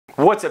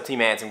What's up,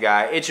 Team Handsome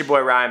Guy? It's your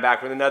boy Ryan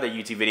back with another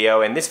YouTube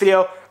video. And this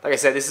video, like I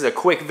said, this is a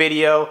quick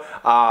video.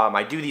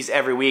 I do these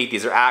every week.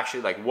 These are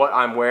actually like what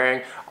I'm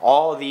wearing.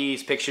 All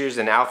these pictures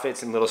and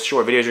outfits and little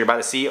short videos you're about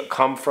to see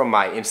come from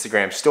my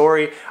Instagram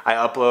story. I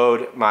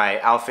upload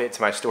my outfit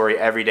to my story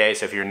every day.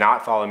 So if you're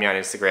not following me on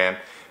Instagram,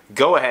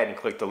 go ahead and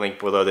click the link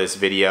below this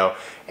video.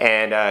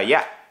 And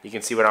yeah, you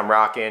can see what I'm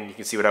rocking. You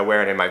can see what I'm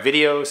wearing in my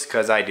videos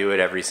because I do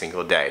it every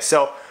single day.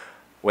 So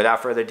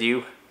without further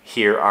ado,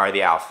 here are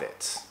the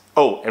outfits.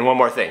 Oh, and one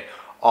more thing.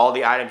 All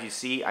the items you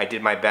see, I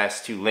did my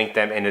best to link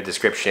them in the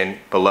description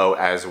below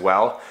as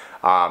well.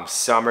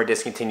 Some are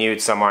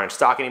discontinued, some aren't in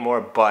stock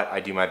anymore, but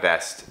I do my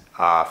best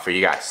for you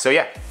guys. So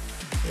yeah,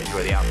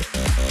 enjoy the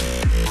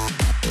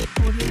outfit.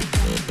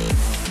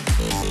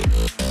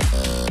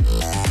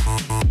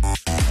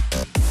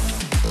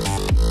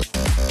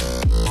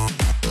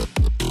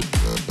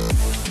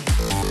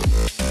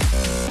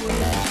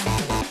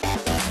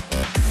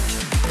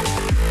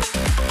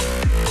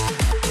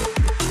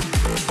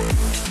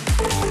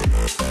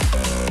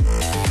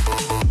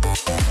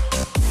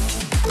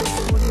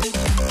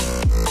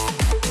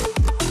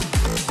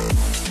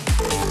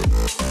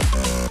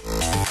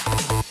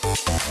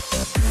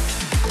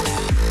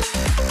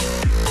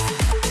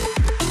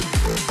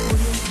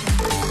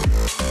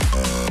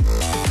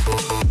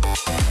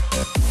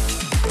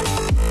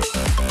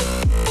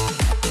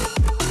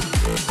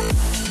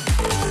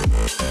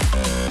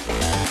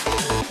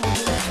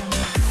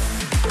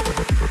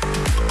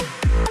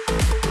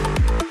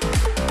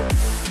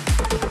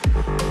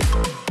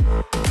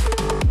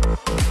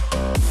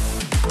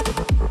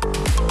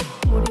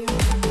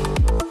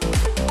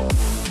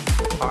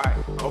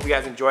 Hope you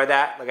guys enjoyed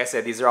that. Like I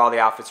said, these are all the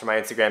outfits from my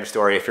Instagram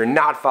story. If you're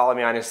not following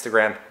me on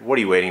Instagram, what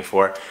are you waiting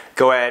for?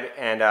 Go ahead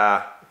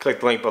and click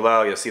the link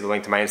below. You'll see the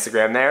link to my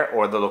Instagram there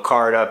or the little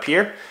card up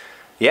here.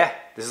 Yeah,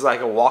 this is like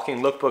a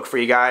walking lookbook for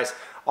you guys.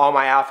 All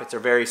my outfits are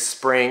very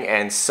spring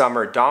and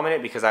summer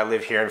dominant because I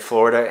live here in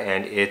Florida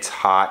and it's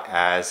hot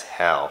as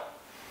hell.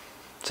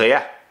 So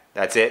yeah,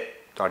 that's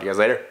it. Talk to you guys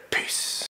later.